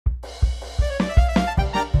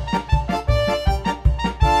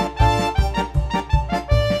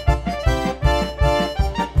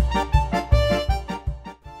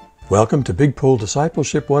Welcome to Big Pool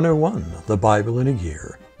Discipleship 101, the Bible in a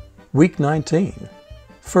Year. Week 19,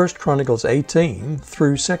 1 Chronicles 18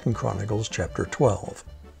 through 2 Chronicles chapter 12,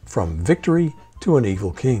 From Victory to an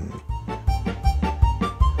Evil King.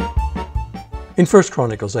 In 1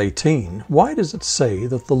 Chronicles 18, why does it say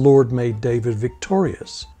that the Lord made David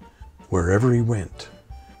victorious wherever he went?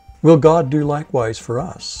 Will God do likewise for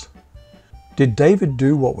us? Did David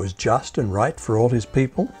do what was just and right for all his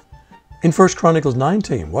people? In 1 Chronicles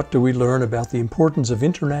 19, what do we learn about the importance of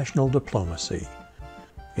international diplomacy?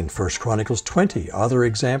 In 1 Chronicles 20, are there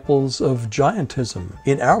examples of giantism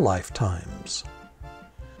in our lifetimes?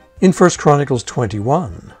 In 1 Chronicles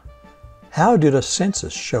 21, how did a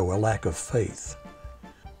census show a lack of faith?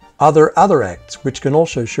 Are there other acts which can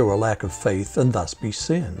also show a lack of faith and thus be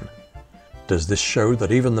sin? Does this show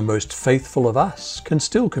that even the most faithful of us can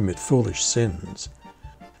still commit foolish sins?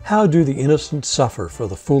 How do the innocent suffer for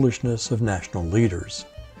the foolishness of national leaders?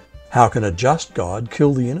 How can a just God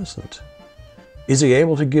kill the innocent? Is he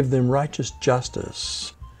able to give them righteous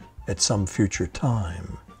justice at some future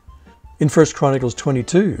time? In 1 Chronicles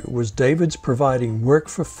 22, was David's providing work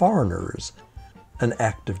for foreigners an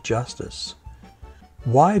act of justice?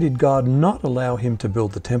 Why did God not allow him to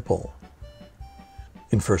build the temple?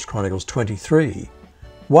 In 1 Chronicles 23,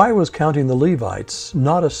 why was counting the Levites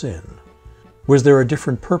not a sin? Was there a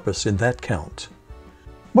different purpose in that count?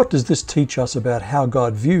 What does this teach us about how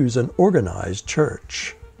God views an organized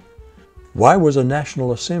church? Why was a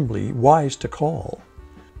national assembly wise to call?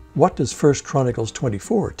 What does 1 Chronicles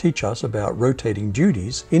 24 teach us about rotating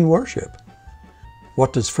duties in worship?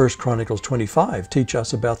 What does 1 Chronicles 25 teach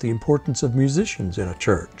us about the importance of musicians in a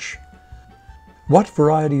church? What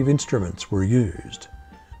variety of instruments were used?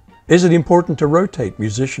 Is it important to rotate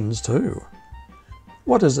musicians too?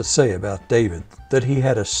 What does it say about David that he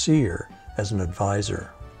had a seer as an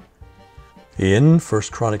advisor? In 1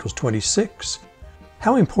 Chronicles 26,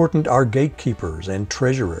 how important are gatekeepers and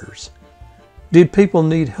treasurers? Did people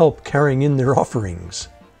need help carrying in their offerings?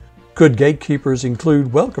 Could gatekeepers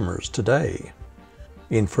include welcomers today?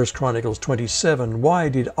 In 1 Chronicles 27, why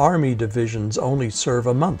did army divisions only serve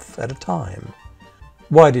a month at a time?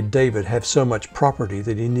 Why did David have so much property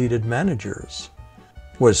that he needed managers?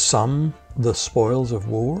 Was some the spoils of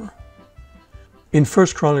war? In 1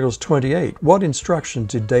 Chronicles 28, what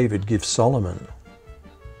instructions did David give Solomon?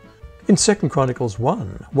 In 2 Chronicles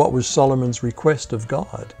 1, what was Solomon's request of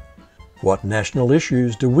God? What national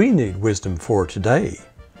issues do we need wisdom for today?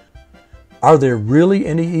 Are there really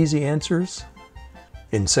any easy answers?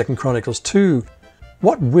 In 2 Chronicles 2,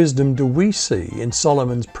 what wisdom do we see in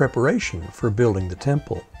Solomon's preparation for building the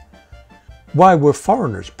temple? Why were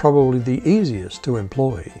foreigners probably the easiest to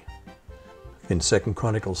employ? In 2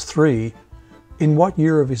 Chronicles 3, in what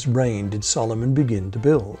year of his reign did Solomon begin to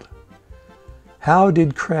build? How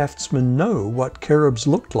did craftsmen know what cherubs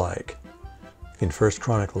looked like? In 1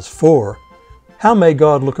 Chronicles 4, how may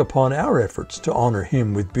God look upon our efforts to honor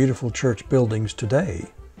him with beautiful church buildings today?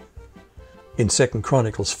 In 2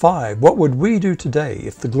 Chronicles 5, what would we do today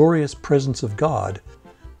if the glorious presence of God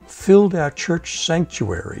filled our church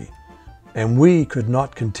sanctuary and we could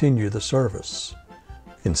not continue the service?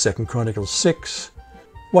 In 2 Chronicles 6,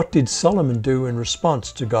 what did Solomon do in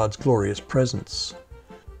response to God's glorious presence?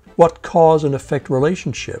 What cause and effect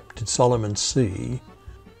relationship did Solomon see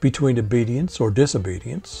between obedience or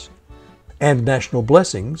disobedience and national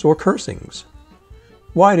blessings or cursings?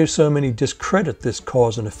 Why do so many discredit this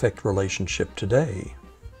cause and effect relationship today?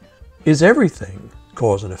 Is everything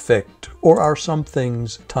cause and effect, or are some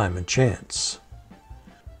things time and chance?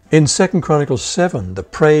 In 2 Chronicles 7, the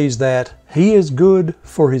praise that he is good,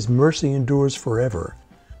 for his mercy endures forever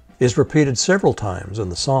is repeated several times in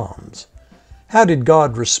the Psalms. How did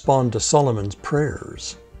God respond to Solomon's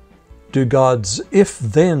prayers? Do God's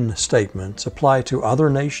if-then statements apply to other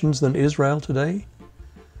nations than Israel today?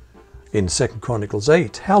 In 2 Chronicles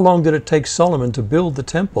 8, how long did it take Solomon to build the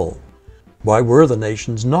temple? Why were the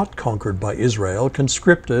nations not conquered by Israel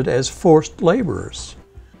conscripted as forced laborers?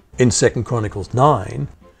 In 2 Chronicles 9,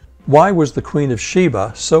 why was the Queen of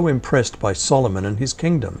Sheba so impressed by Solomon and his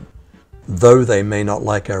kingdom? Though they may not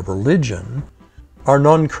like our religion, are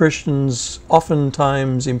non-Christians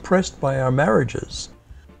oftentimes impressed by our marriages,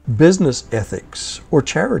 business ethics, or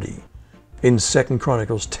charity? In 2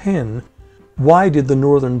 Chronicles 10, why did the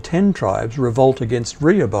northern 10 tribes revolt against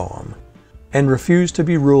Rehoboam and refuse to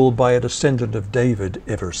be ruled by a descendant of David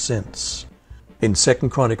ever since? In 2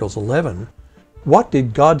 Chronicles 11, what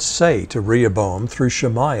did God say to Rehoboam through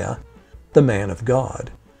Shemaiah, the man of God?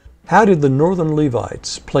 How did the northern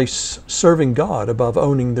Levites place serving God above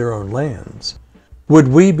owning their own lands? Would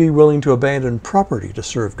we be willing to abandon property to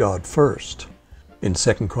serve God first? In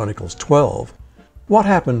 2 Chronicles 12, what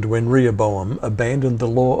happened when Rehoboam abandoned the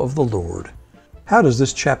law of the Lord? How does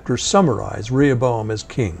this chapter summarize Rehoboam as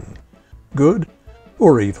king? Good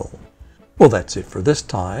or evil? Well, that's it for this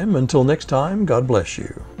time. Until next time, God bless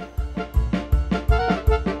you.